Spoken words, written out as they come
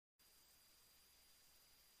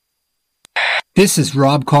This is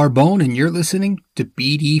Rob Carbone, and you're listening to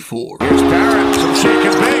BD4. Here's Barrett, some shake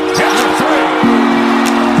and bake, hits a three.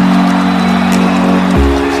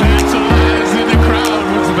 Sansa is in the crowd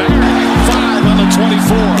with Barrett. 5 on the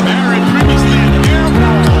 24. Barrett previously an air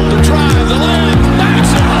ball. The drive, the land,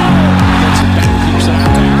 backs it home. Gets it back, keeps it out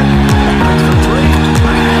Barrett. Barrett for three.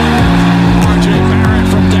 RJ Barrett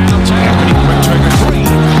from downtown. Quick trigger three.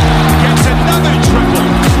 Gets another triple.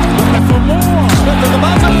 Looking for more. Smith to the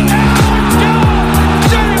buzzer.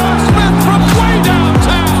 From way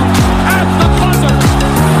downtown at the buzzer.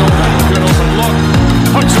 No, that's good overlook.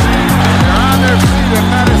 Puts it in. They're on their feet at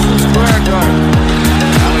Madison Square Garden.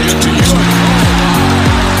 Elliott to Ewing.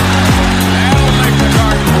 That'll make the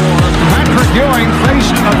Garden more. Patrick Ewing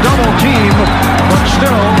faced a double team, but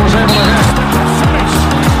still was able to hit. Finish.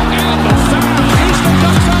 And the foul. Easton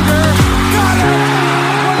ducks under. Got it.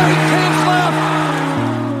 8 left.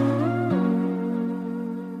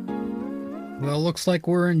 Well, looks like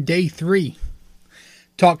we're in day 3,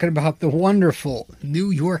 talking about the wonderful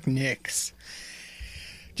New York Knicks.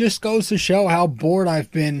 Just goes to show how bored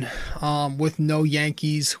I've been with no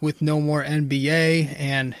Yankees, with no more NBA,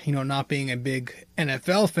 and, not being a big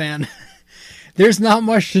NFL fan. There's not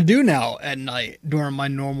much to do now at night during my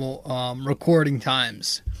normal recording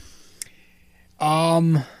times.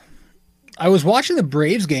 I was watching the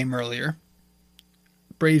Braves game earlier.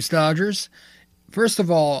 Braves-Dodgers. First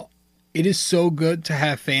of all, it is so good to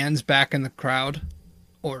have fans back in the crowd,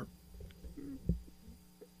 or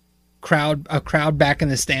a crowd back in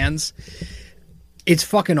the stands. It's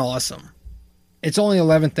fucking awesome. It's only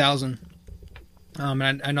 11,000.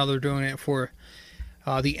 And I know they're doing it for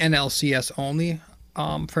the NLCS only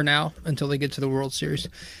for now until they get to the World Series.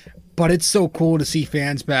 But it's so cool to see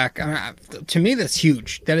fans back. To me, that's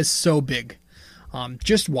huge. That is so big.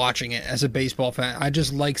 Just watching it as a baseball fan, I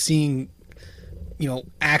just like seeing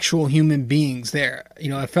actual human beings there.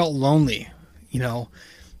 I felt lonely,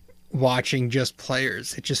 watching just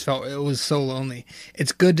players. It was so lonely.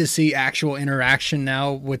 It's good to see actual interaction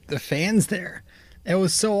now with the fans there. It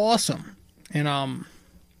was so awesome. And,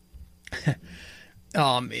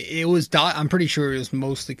 it was, I'm pretty sure it was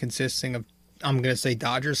mostly consisting of, I'm going to say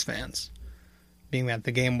Dodgers fans, being that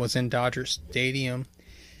the game was in Dodger Stadium.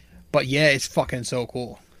 But yeah, it's fucking so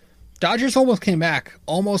cool. Dodgers almost came back.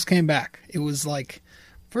 It was like,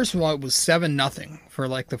 first of all, it was 7-0 for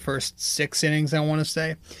like the first 6 innings, I want to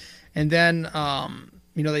say. And then,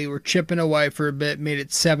 they were chipping away for a bit, made it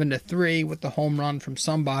 7-3 with the home run from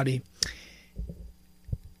somebody.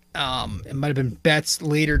 It might have been Betts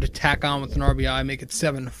later to tack on with an RBI, make it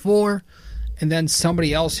 7-4. And then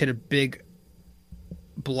somebody else hit a big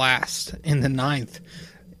blast in the 9th.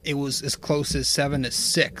 It was as close as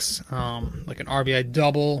 7-6, like an RBI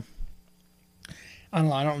double. I don't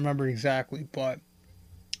know. I don't remember exactly, but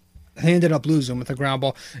they ended up losing with a ground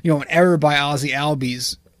ball. An error by Ozzie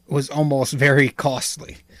Albies was almost very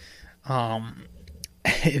costly.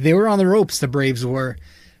 They were on the ropes, the Braves were,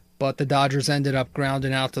 but the Dodgers ended up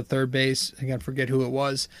grounding out to third base. Again, forget who it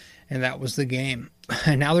was, and that was the game.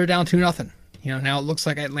 And now they're down 2-0. Now it looks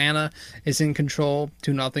like Atlanta is in control,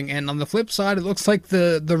 2-0. And on the flip side, it looks like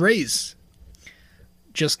the Rays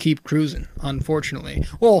just keep cruising, unfortunately.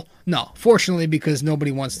 Well, no, fortunately, because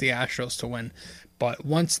nobody wants the Astros to win. But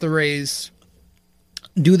once the Rays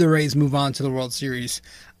move on to the World Series,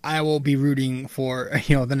 I will be rooting for,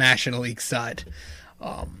 the National League side.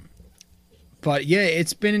 But yeah,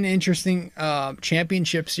 it's been an interesting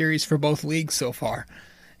championship series for both leagues so far.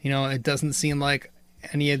 It doesn't seem like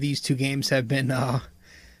any of these two games have been,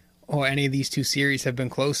 or any of these two series have been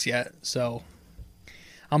close yet. So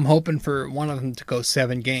I'm hoping for one of them to go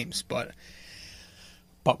 7 games, but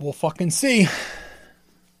we'll fucking see.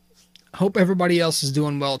 Hope everybody else is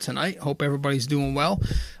doing well tonight. Hope everybody's doing well.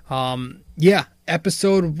 Yeah,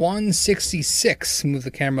 episode 166, move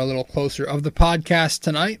the camera a little closer, of the podcast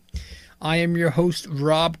tonight. I am your host,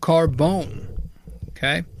 Rob Carbone.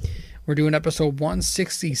 Okay? We're doing episode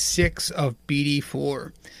 166 of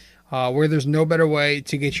BD4, where there's no better way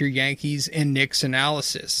to get your Yankees and Knicks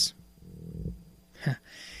analysis.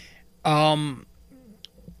 It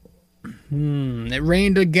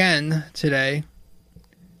rained again today.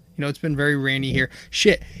 It's been very rainy here.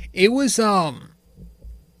 Shit, it was, what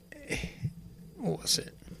was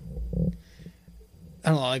it? I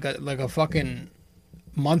don't know, like a fucking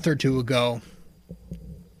month or two ago,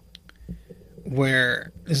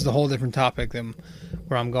 where, this is a whole different topic than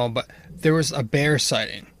where I'm going, but there was a bear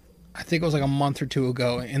sighting. I think it was like a month or two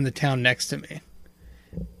ago in the town next to me.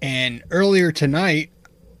 And earlier tonight,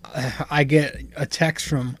 I get a text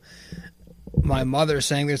from my mother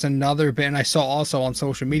saying there's another bear, and I saw also on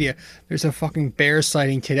social media, there's a fucking bear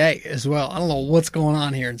sighting today as well. I don't know what's going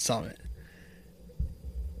on here in Summit.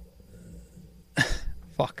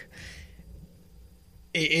 Fuck.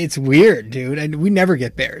 It's weird, dude. And we never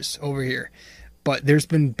get bears over here. But there's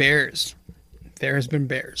been bears. There has been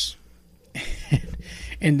bears.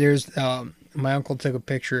 And there's, my uncle took a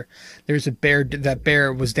picture. There's a bear. That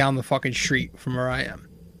bear was down the fucking street from where I am.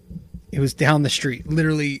 It was down the street,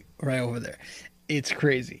 literally right over there. It's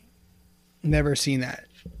crazy. Never seen that.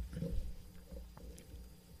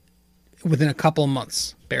 Within a couple of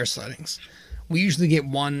months, bear sightings. We usually get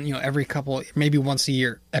one, every couple, maybe once a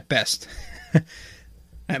year at best.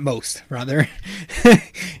 At most, rather.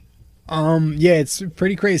 Yeah, it's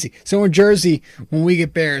pretty crazy. So in Jersey, when we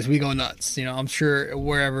get bears, we go nuts. I'm sure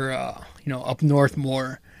wherever, up north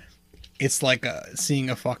more, it's like seeing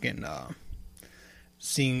a fucking,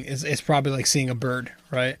 it's probably like seeing a bird,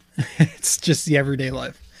 right? It's just the everyday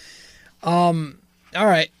life. All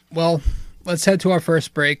right, well, let's head to our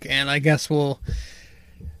first break, and I guess we'll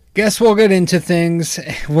get into things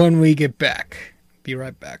when we get back. Be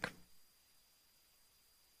right back.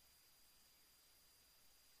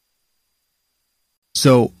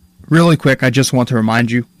 So, really quick, I just want to remind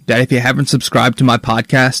you that if you haven't subscribed to my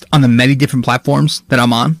podcast on the many different platforms that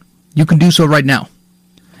I'm on, you can do so right now.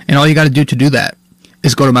 And all you got to do that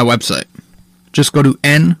is go to my website. Just go to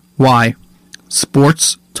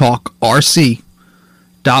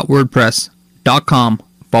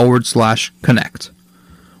nysportstalkrc.wordpress.com/connect.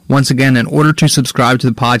 Once again, in order to subscribe to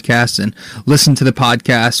the podcast and listen to the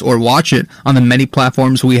podcast or watch it on the many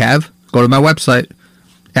platforms we have, go to my website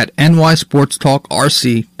at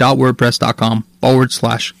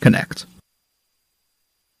nysportstalkrc.wordpress.com/connect.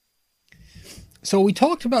 So we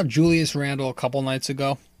talked about Julius Randle a couple nights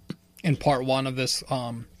ago in part one of this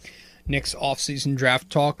Knicks offseason draft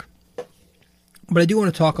talk. But I do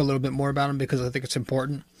want to talk a little bit more about him because I think it's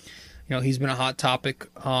important. He's been a hot topic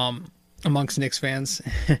amongst Knicks fans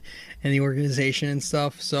and the organization and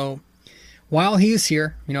stuff. So while he is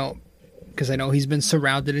here, because I know he's been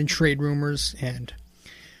surrounded in trade rumors and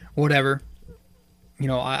whatever,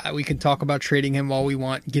 we can talk about trading him all we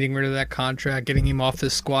want, getting rid of that contract, getting him off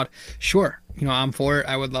this squad. Sure, I'm for it.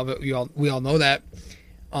 I would love it. We all know that.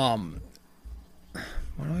 Why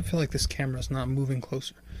do I feel like this camera's not moving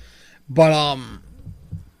closer? But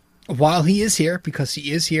while he is here, because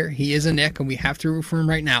he is here, he is a Knick, and we have to root for him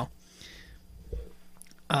right now.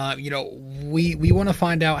 We want to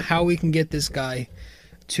find out how we can get this guy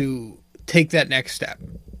to take that next step,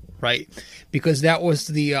 right? Because that was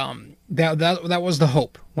the that was the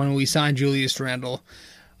hope when we signed Julius Randle,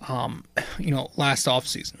 last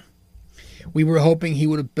offseason. We were hoping he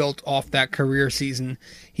would have built off that career season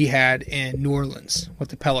he had in New Orleans with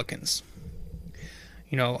the Pelicans.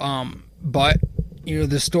 But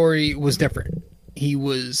the story was different. He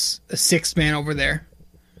was a sixth man over there,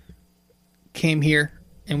 came here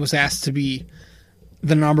and was asked to be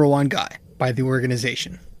the number one guy by the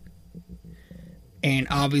organization. And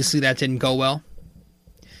obviously that didn't go well.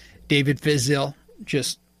 David Fizdale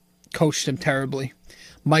just coached him terribly.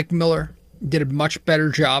 Mike Miller did a much better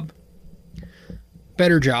job,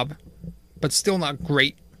 but still not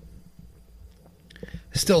great.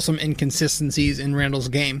 Still some inconsistencies in Randle's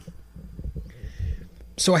game.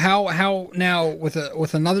 So how now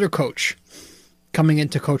with another coach coming in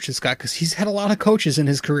to coach this guy, because he's had a lot of coaches in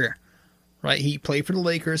his career, right? He played for the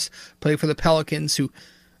Lakers, played for the Pelicans, who,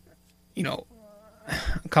 a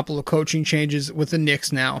couple of coaching changes with the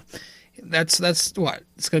Knicks now. That's what?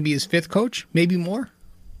 It's going to be his fifth coach, maybe more.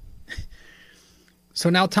 So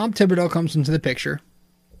now Tom Thibodeau comes into the picture.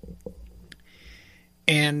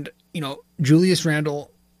 And, Julius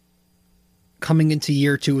Randle coming into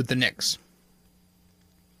year 2 with the Knicks.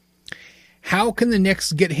 How can the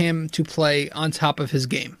Knicks get him to play on top of his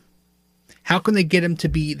game? How can they get him to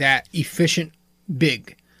be that efficient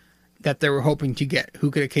big that they were hoping to get, who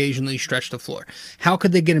could occasionally stretch the floor? How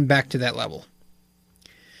could they get him back to that level?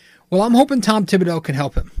 Well, I'm hoping Tom Thibodeau can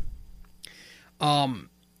help him. And,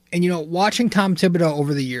 watching Tom Thibodeau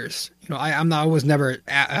over the years, I was never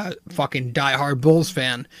a fucking diehard Bulls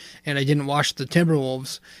fan, and I didn't watch the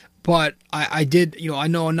Timberwolves, but I did, I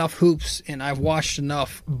know enough hoops, and I've watched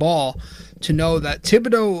enough ball to know that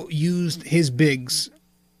Thibodeau used his bigs.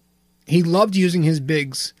 He loved using his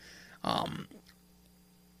bigs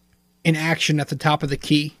in action at the top of the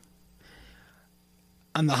key,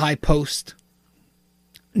 on the high post,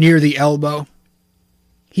 near the elbow.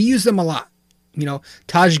 He used them a lot.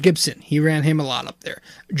 Taj Gibson, he ran him a lot up there.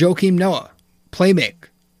 Joakim Noah, playmake.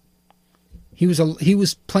 He was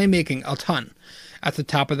playmaking a ton at the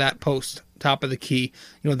top of that post top of the key,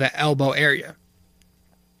 that elbow area.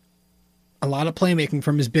 A lot of playmaking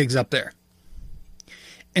from his bigs up there.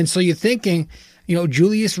 And so you're thinking,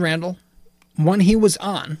 Julius Randle, when he was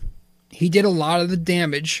on, he did a lot of the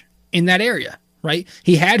damage in that area, right?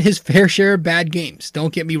 He had his fair share of bad games.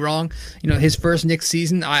 Don't get me wrong. His first Knicks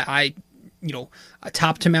season, I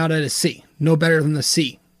topped him out at a C. No better than the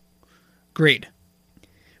C grade.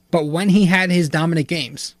 But when he had his dominant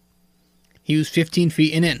games, he was 15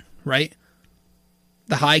 feet and in, right?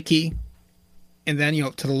 The high key, and then,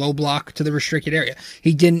 to the low block, to the restricted area.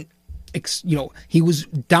 He didn't, he was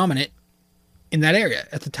dominant in that area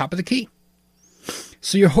at the top of the key.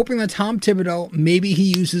 So you're hoping that Tom Thibodeau, maybe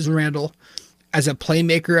he uses Randle as a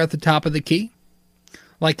playmaker at the top of the key,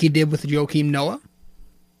 like he did with Joakim Noah.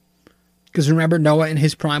 Because remember, Noah in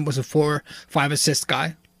his prime was a 4-5 assist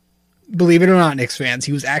guy. Believe it or not, Knicks fans,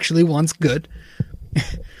 he was actually once good.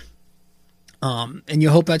 And you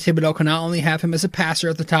hope that Thibodeau can not only have him as a passer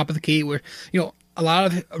at the top of the key, where, a lot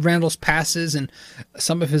of Randle's passes and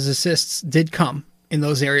some of his assists did come in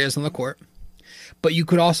those areas on the court. But you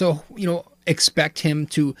could also, expect him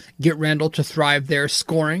to get Randle to thrive there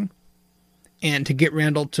scoring and to get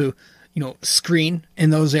Randle to, screen in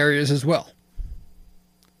those areas as well.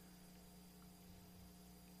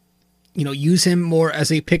 Use him more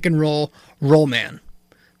as a pick and roll man.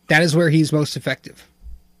 That is where he's most effective.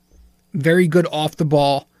 Very good off the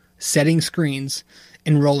ball, setting screens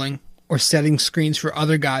and rolling, or setting screens for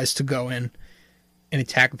other guys to go in and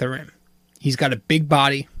attack the rim. He's got a big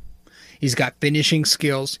body. He's got finishing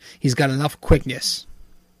skills. He's got enough quickness.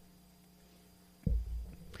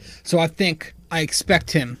 So I expect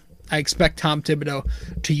Tom Thibodeau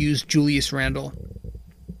to use Julius Randle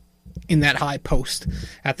in that high post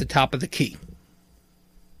at the top of the key.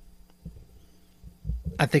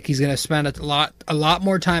 I think he's going to spend a lot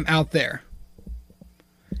more time out there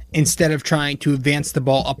instead of trying to advance the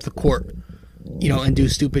ball up the court, and do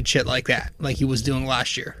stupid shit like that, like he was doing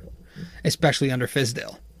last year, especially under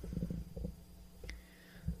Fizdale.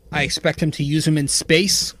 I expect him to use him in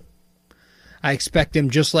space. I expect him,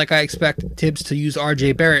 just like I expect Tibbs to use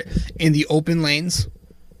RJ Barrett in the open lanes.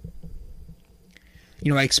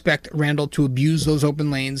 I expect Randle to abuse those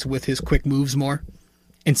open lanes with his quick moves more,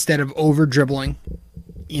 instead of over dribbling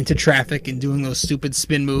into traffic and doing those stupid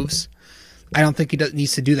spin moves. I don't think he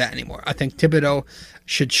needs to do that anymore. I think Thibodeau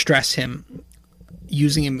should stress him,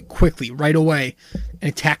 using him quickly, right away, and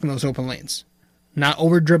attacking those open lanes. Not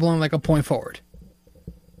over dribbling like a point forward.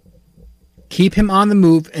 Keep him on the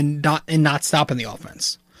move and not stopping the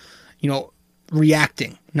offense.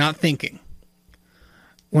 Reacting, not thinking.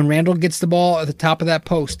 When Randle gets the ball at the top of that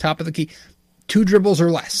post, top of the key, 2 dribbles or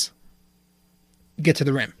less, get to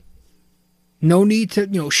the rim. No need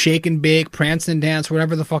to, shake and bake, prance and dance,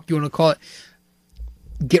 whatever the fuck you want to call it.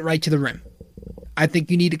 Get right to the rim. I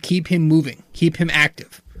think you need to keep him moving, keep him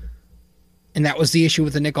active. And that was the issue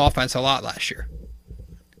with the Knicks offense a lot last year.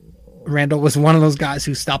 Randle was one of those guys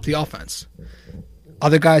who stopped the offense.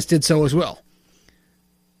 Other guys did so as well.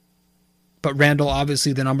 But Randle,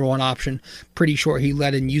 obviously the number one option, pretty sure he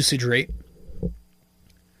led in usage rate,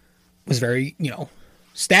 was very,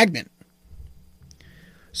 stagnant.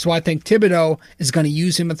 So I think Thibodeau is going to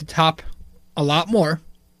use him at the top a lot more,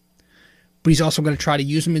 but he's also going to try to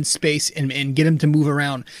use him in space and get him to move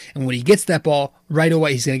around. And when he gets that ball, right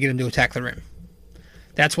away he's going to get him to attack the rim.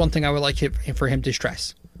 That's one thing I would like for him to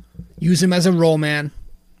stress. Use him as a roll man,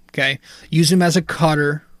 okay? Use him as a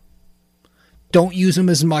cutter. Don't use him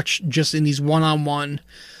as much just in these one-on-one,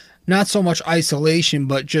 not so much isolation,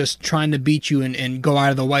 but just trying to beat you and go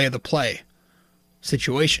out of the way of the play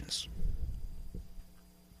situations.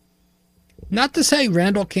 Not to say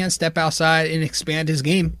Randle can't step outside and expand his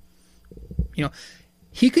game.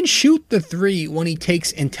 He can shoot the 3 when he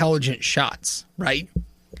takes intelligent shots, right?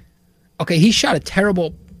 Okay, he shot a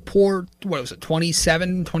terrible, poor,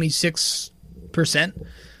 27, 26%?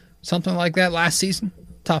 Something like that last season?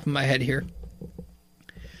 Top of my head here.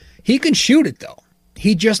 He can shoot it, though.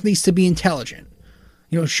 He just needs to be intelligent.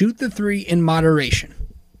 Shoot the 3 in moderation.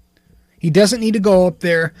 He doesn't need to go up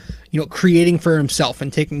there, creating for himself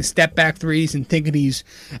and taking step back threes and thinking he's,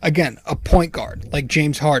 again, a point guard like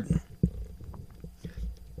James Harden.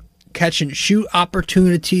 Catch and shoot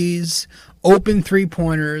opportunities, open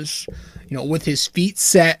 3-pointers, with his feet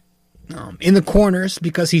set in the corners,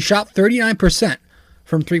 because he shot 39%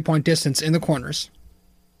 from 3-point distance in the corners.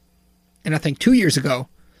 And I think 2 years ago,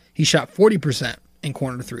 he shot 40% in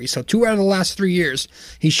corner 3. So 2 out of the last 3 years,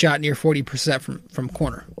 he shot near 40% from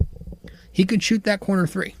corner. He could shoot that corner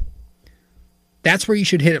 3. That's where you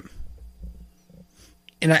should hit him.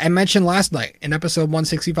 And I mentioned last night in episode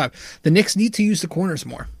 165, the Knicks need to use the corners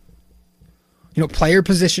more. player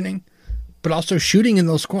positioning, but also shooting in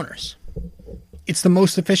those corners. It's the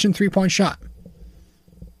most efficient three-point shot.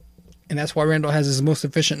 And that's why Randall has his most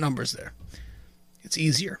efficient numbers there. It's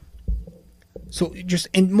easier. So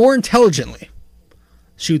and more intelligently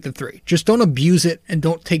shoot the three. Just don't abuse it and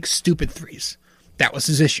don't take stupid threes. That was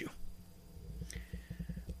his issue.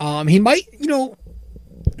 He might,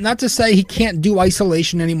 not to say he can't do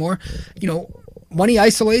isolation anymore. When he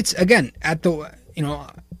isolates, again, at the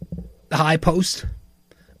high post,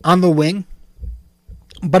 on the wing,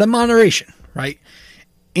 but in moderation, right?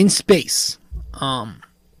 In space. And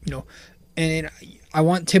I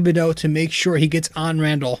want Thibodeau to make sure he gets on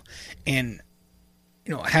Randall and,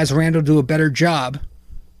 has Randall do a better job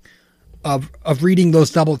of reading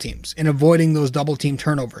those double teams and avoiding those double team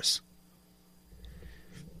turnovers.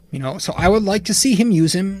 So I would like to see him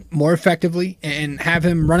use him more effectively and have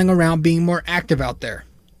him running around, being more active out there.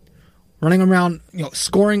 Running around,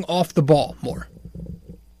 scoring off the ball more.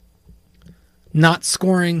 Not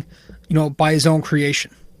scoring, by his own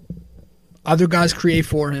creation. Other guys create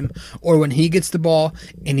for him, or when he gets the ball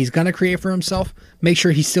and he's going to create for himself, make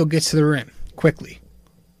sure he still gets to the rim quickly.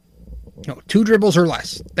 2 dribbles or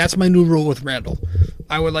less. That's my new rule with Randall.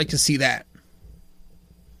 I would like to see that.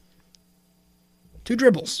 2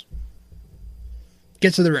 dribbles.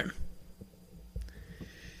 Get to the rim.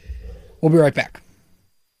 We'll be right back.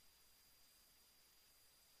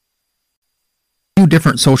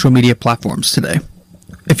 Different social media platforms today.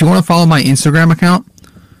 If you want to follow my Instagram account,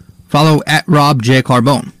 follow at Rob J.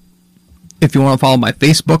 Carbone. If you want to follow my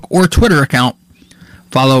Facebook or Twitter account,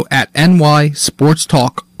 follow at NY Sports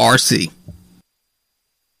Talk RC.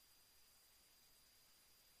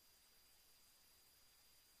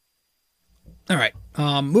 All right,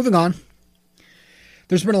 moving on.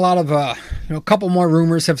 There's been a lot of, a couple more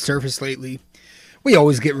rumors have surfaced lately. We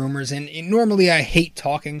always get rumors, and normally I hate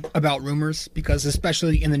talking about rumors because,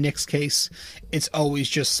 especially in the Knicks case, it's always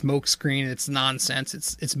just smokescreen. It's nonsense.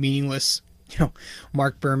 It's meaningless.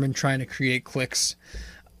 Mark Berman trying to create clicks,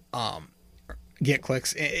 get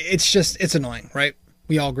clicks. It's annoying, right?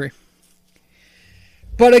 We all agree.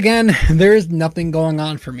 But again, there is nothing going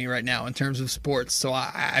on for me right now in terms of sports, so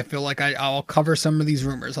I feel like I'll cover some of these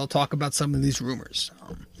rumors. I'll talk about some of these rumors.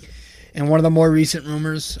 And one of the more recent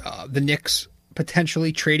rumors, the Knicks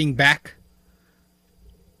potentially trading back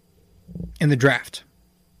in the draft,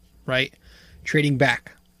 right? Trading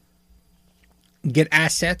back. Get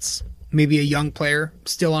assets, maybe a young player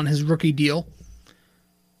still on his rookie deal,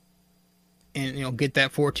 and get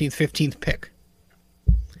that 14th, 15th pick.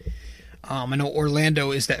 I know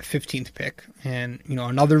Orlando is that 15th pick, and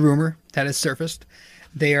another rumor that has surfaced,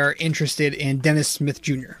 they are interested in Dennis Smith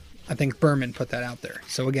Jr. I think Berman put that out there.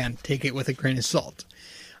 So again, take it with a grain of salt.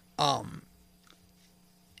 I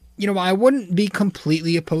wouldn't be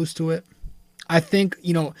completely opposed to it. I think,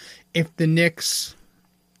 if the Knicks,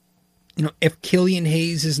 if Killian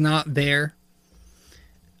Hayes is not there,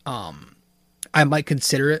 I might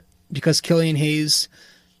consider it because Killian Hayes,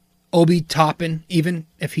 Obi Toppin, even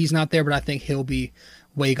if he's not there, but I think he'll be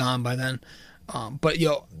way gone by then. But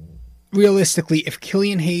realistically, if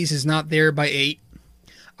Killian Hayes is not there by 8,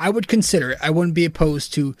 I would consider it. I wouldn't be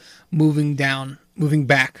opposed to moving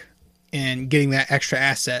back and getting that extra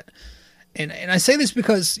asset. And I say this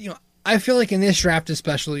because, I feel like in this draft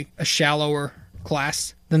especially, a shallower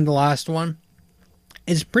class than the last one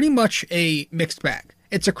is pretty much a mixed bag.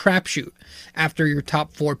 It's a crapshoot after your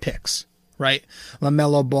top 4 picks, right?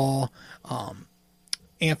 LaMelo Ball,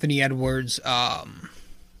 Anthony Edwards, and,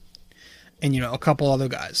 a couple other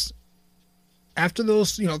guys. After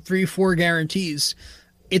those, 3-4 guarantees,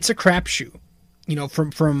 it's a crapshoot,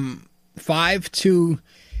 from 5 to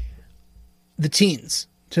the teens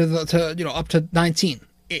to up to 19.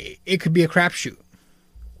 It could be a crapshoot.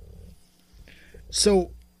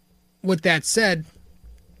 So, with that said,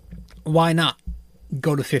 why not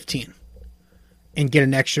go to 15 and get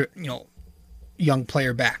an extra, young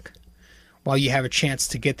player back while you have a chance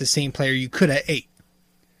to get the same player you could at 8?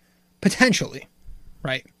 Potentially,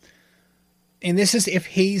 right? And this is if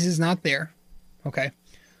Hayes is not there. Okay,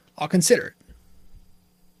 I'll consider it.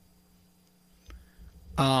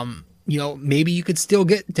 Maybe you could still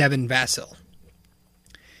get Devin Vassell.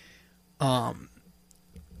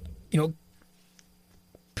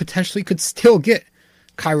 Potentially could still get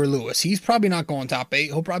Kyra Lewis. He's probably not going top 8.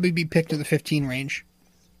 He'll probably be picked to the 15 range.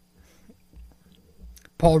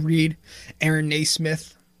 Paul Reed, Aaron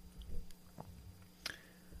Naismith.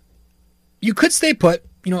 You could stay put.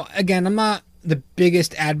 Again, I'm not the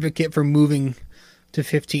biggest advocate for moving to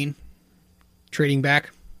 15, trading back.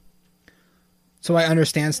 So I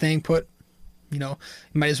understand staying put. You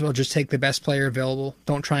might as well just take the best player available.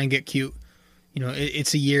 Don't try and get cute. You know,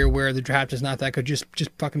 it's a year where the draft is not that good. Just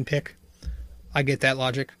fucking pick. I get that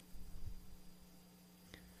logic.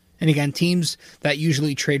 And again, teams that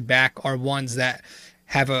usually trade back are ones that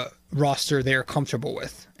have a roster they're comfortable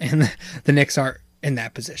with. And the Knicks aren't in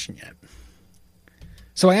that position yet.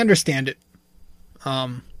 So I understand it.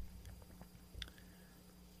 But,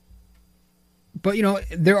 you know,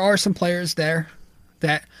 there are some players there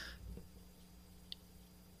that,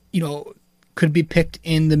 you know, could be picked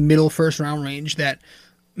in the middle first round range that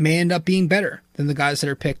may end up being better than the guys that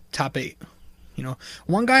are picked top 8. You know,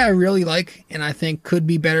 one guy I really like and I think could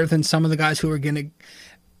be better than some of the guys who are going to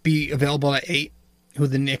be available at 8, who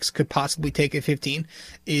the Knicks could possibly take at 15,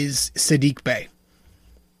 is Saddiq Bey.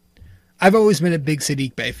 I've always been a big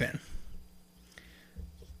Saddiq Bey fan.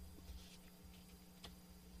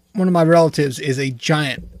 One of my relatives is a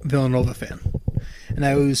giant Villanova fan, and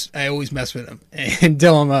I always mess with him and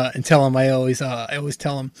tell him I always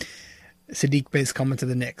tell him Saddiq Bey's coming to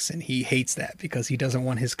the Knicks, and he hates that because he doesn't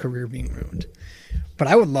want his career being ruined. But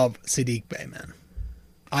I would love Saddiq Bey, man.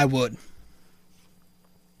 I would.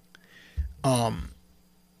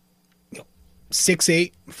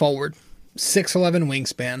 6'8" forward, 6'11"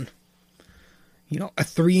 wingspan. You know, a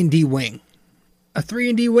 3-and-D wing. A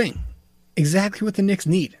 3-and-D wing. Exactly what the Knicks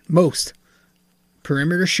need most.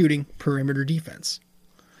 Perimeter shooting, perimeter defense.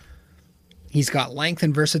 He's got length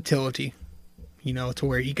and versatility, you know, to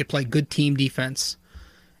where he could play good team defense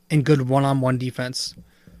and good one-on-one defense.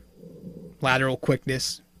 Lateral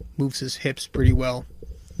quickness, moves his hips pretty well.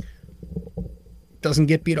 Doesn't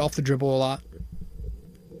get beat off the dribble a lot.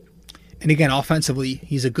 And again, offensively,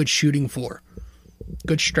 he's a good shooting 4.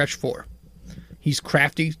 Good stretch 4. He's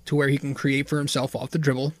crafty to where he can create for himself off the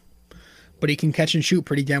dribble, but he can catch and shoot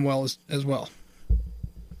pretty damn well as well.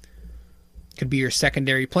 Could be your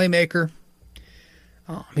secondary playmaker.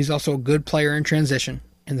 He's also a good player in transition,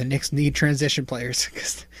 and the Knicks need transition players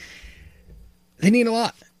because they need a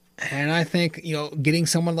lot. And I think, you know, getting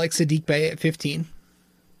someone like Saddiq Bey at 15,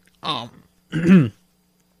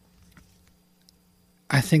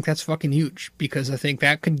 I think that's fucking huge because I think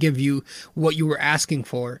that could give you what you were asking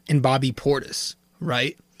for in Bobby Portis,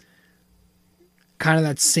 right? Kind of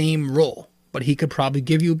that same role, but he could probably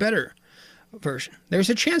give you a better version. There's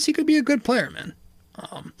a chance he could be a good player, man.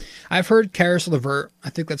 I've heard Karis LeVert. I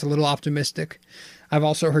think that's a little optimistic. I've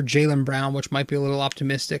also heard Jaylen Brown, which might be a little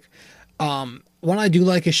optimistic. One I do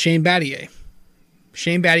like is Shane Battier.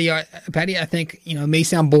 Shane Battier, I think, you know, may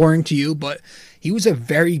sound boring to you, but he was a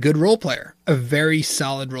very good role player, a very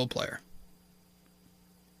solid role player.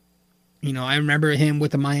 You know, I remember him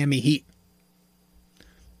with the Miami Heat.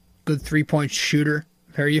 Good 3-point shooter,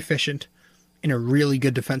 very efficient, and a really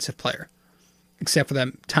good defensive player. Except for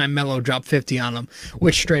that time Melo dropped 50 on him,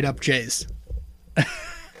 which straight up Jays.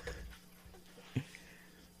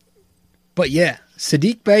 But yeah,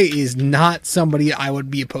 Saddiq Bey is not somebody I would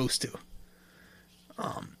be opposed to.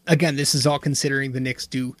 Again, this is all considering the Knicks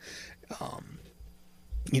do,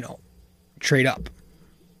 you know, trade up.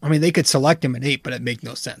 I mean, they could select him at 8, but it makes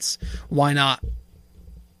no sense. Why not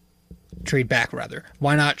trade back, rather?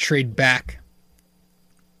 Why not trade back,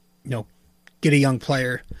 you know, get a young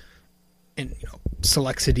player and, you know,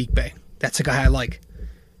 select Saddiq Bey? That's a guy I like.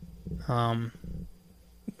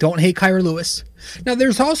 Don't hate Kira Lewis. Now,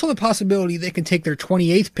 there's also the possibility they can take their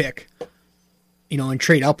 28th pick, you know, and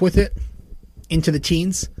trade up with it into the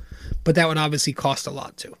teens, but that would obviously cost a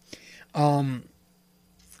lot too. Again,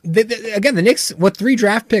 the Knicks, with 3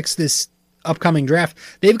 draft picks this upcoming draft,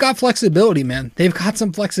 they've got flexibility, man. They've got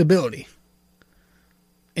some flexibility.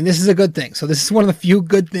 And this is a good thing. So this is one of the few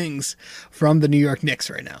good things from the New York Knicks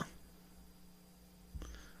right now.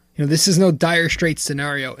 You know, this is no dire straits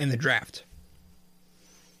scenario in the draft.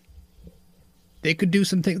 They could do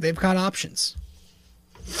some things. They've got options.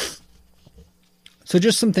 So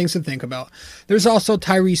just some things to think about. There's also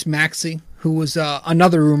Tyrese Maxey, who was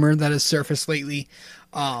another rumor that has surfaced lately.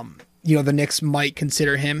 You know, the Knicks might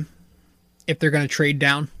consider him if they're going to trade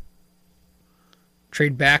down,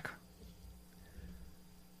 trade back.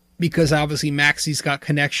 Because obviously Maxey's got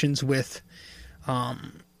connections with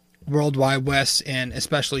World Wide West and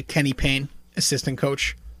especially Kenny Payne, assistant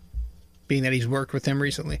coach, being that he's worked with him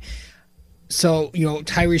recently. So, you know,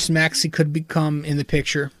 Tyrese Maxey could become in the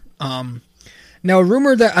picture. Now,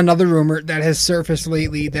 another rumor that has surfaced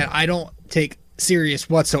lately that I don't take serious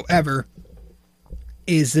whatsoever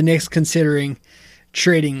is the Knicks considering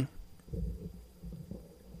trading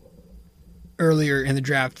earlier in the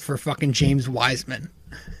draft for fucking James Wiseman.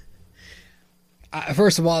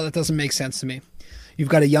 First of all, that doesn't make sense to me. You've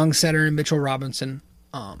got a young center in Mitchell Robinson.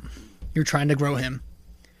 You're trying to grow him.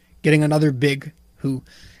 Getting another big who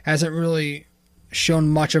hasn't really shown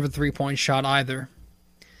much of a three-point shot either.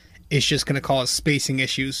 It's just going to cause spacing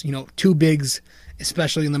issues. You know, two bigs,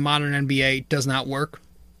 especially in the modern NBA, does not work.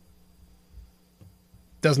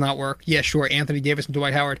 Does not work. Yeah, sure, Anthony Davis and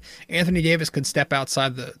Dwight Howard. Anthony Davis could step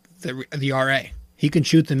outside the RA. He can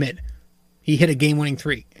shoot the mid. He hit a game-winning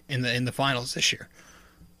three in the finals this year.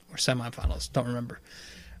 Or semifinals, don't remember.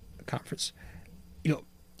 Conference. You know,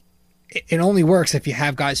 it only works if you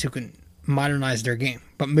have guys who can modernize their game.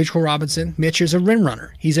 But Mitchell Robinson, Mitch is a rim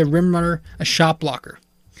runner. He's a rim runner, a shot blocker.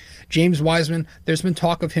 James Wiseman, there's been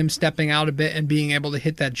talk of him stepping out a bit and being able to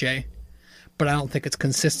hit that J, but I don't think it's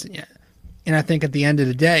consistent yet. And I think at the end of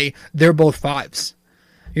the day, they're both fives.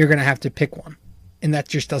 You're going to have to pick one, and that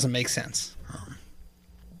just doesn't make sense.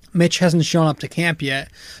 Mitch hasn't shown up to camp yet,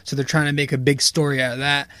 so they're trying to make a big story out of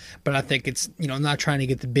that, but I think it's, not trying to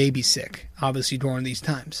get the baby sick, obviously, during these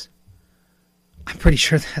times. I'm pretty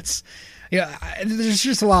sure that's... Yeah, there's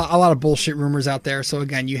just a lot of bullshit rumors out there. So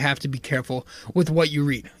again, you have to be careful with what you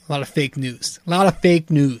read. A lot of fake news.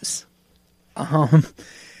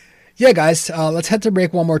 Yeah, guys, let's head to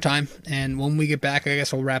break one more time. And when we get back, I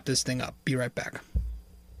guess we'll wrap this thing up. Be right back. All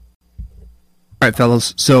right,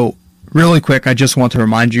 fellas. So really quick, I just want to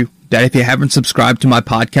remind you that if you haven't subscribed to my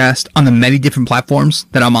podcast on the many different platforms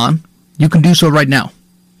that I'm on, you can do so right now.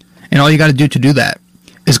 And all you got to do that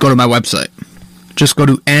is go to my website. Just go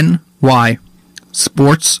to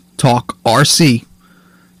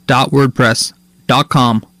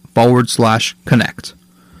nysportstalkrc.wordpress.com/connect.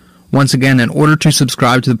 Once again, in order to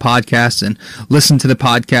subscribe to the podcast and listen to the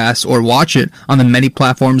podcast or watch it on the many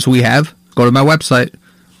platforms we have, go to my website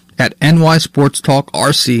at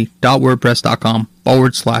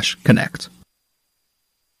nysportstalkrc.wordpress.com/connect.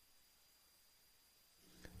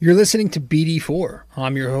 You're listening to BD4.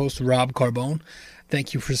 I'm your host, Rob Carbone.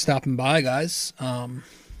 Thank you for stopping by, guys.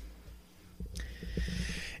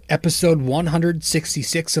 Episode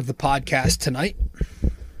 166 of the podcast tonight.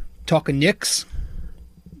 Talking Knicks,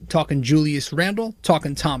 talking Julius Randle,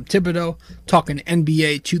 talking Tom Thibodeau, talking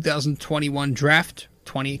NBA 2021 draft.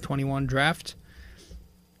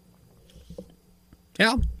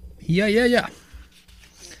 Yeah. Yeah,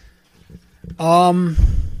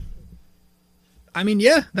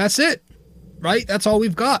 that's it. Right? That's all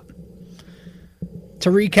we've got. To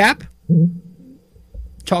recap,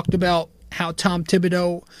 talked about how Tom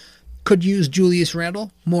Thibodeau could use Julius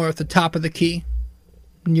Randle more at the top of the key,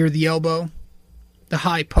 near the elbow, the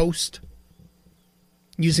high post,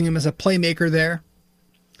 using him as a playmaker there,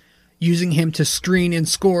 using him to screen and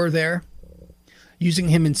score there, using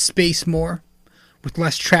him in space more, with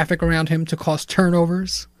less traffic around him to cause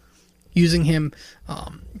turnovers, using him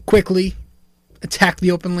quickly, attack the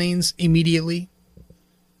open lanes immediately,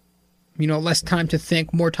 less time to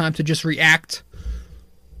think, more time to just react,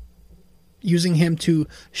 using him to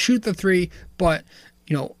shoot the three, but,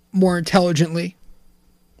 more intelligently,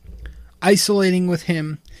 isolating with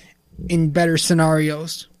him in better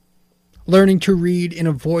scenarios, learning to read and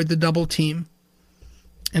avoid the double team.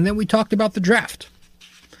 And then we talked about the draft.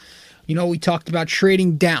 We talked about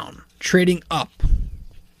trading down, trading up,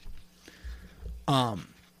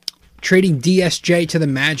 trading DSJ to the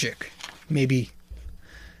Magic. Maybe.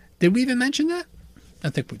 Did we even mention that?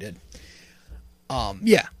 I think we did.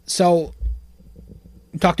 Yeah. So,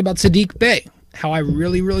 we talked about Saddiq Bey. How I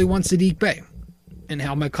really, really want Saddiq Bey. And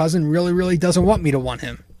how my cousin really, really doesn't want me to want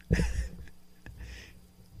him.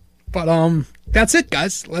 But, that's it,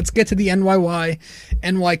 guys. Let's get to the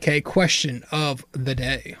NYK question of the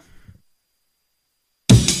day.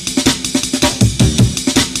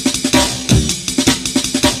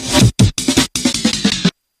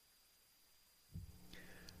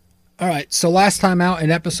 All right, so last time out in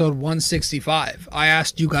episode 165, I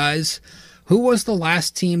asked you guys, who was the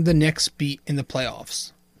last team the Knicks beat in the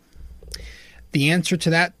playoffs? The answer to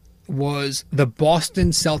that was the Boston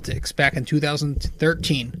Celtics back in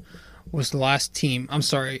 2013 was the last team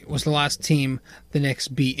the Knicks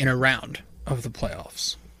beat in a round of the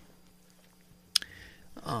playoffs.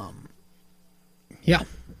 Yeah.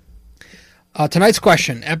 Tonight's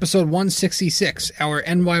question, episode 166, our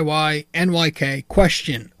NYK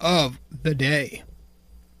question of the day.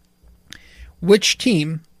 Which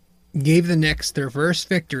team gave the Knicks their first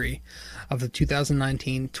victory of the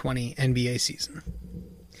 2019-20 NBA season?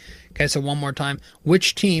 Okay, so one more time.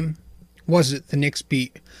 Which team was it the Knicks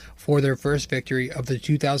beat for their first victory of the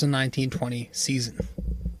 2019-20 season?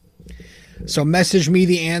 So message me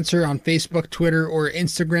the answer on Facebook, Twitter, or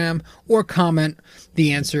Instagram, or comment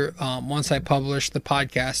the answer once I publish the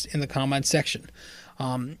podcast in the comment section.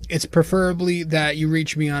 It's preferably that you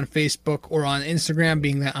reach me on Facebook or on Instagram,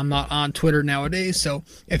 being that I'm not on Twitter nowadays. So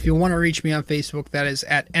if you want to reach me on Facebook, that is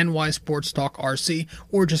at NY Sports Talk RC,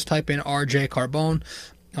 or just type in RJ Carbone.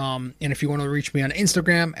 And if you want to reach me on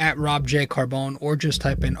Instagram, at Rob J. Carbone, or just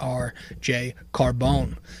type in RJ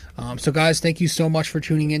Carbone. So guys, thank you so much for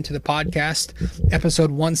tuning in to the podcast,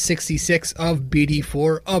 episode 166 of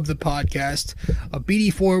BD4 of the podcast.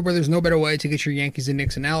 BD4, where there's no better way to get your Yankees and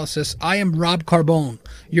Knicks analysis. I am Rob Carbone,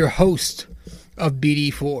 your host of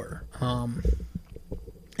BD4.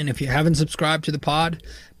 And if you haven't subscribed to the pod,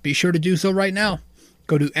 be sure to do so right now.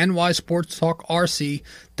 Go to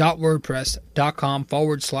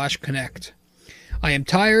nysportstalkrc.wordpress.com/connect. I am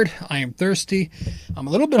tired. I am thirsty. I'm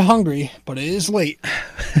a little bit hungry, but it is late.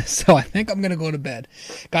 So I think I'm going to go to bed.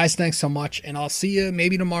 Guys, thanks so much. And I'll see you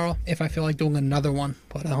maybe tomorrow if I feel like doing another one.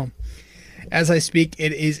 But as I speak,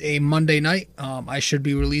 it is a Monday night. I should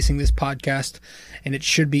be releasing this podcast, and it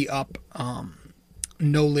should be up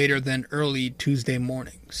no later than early Tuesday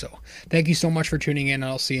morning. So thank you so much for tuning in,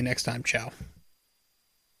 and I'll see you next time. Ciao.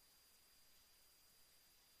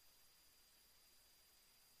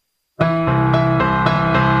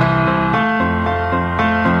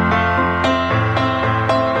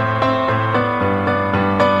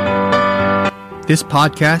 This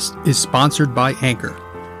podcast is sponsored by Anchor.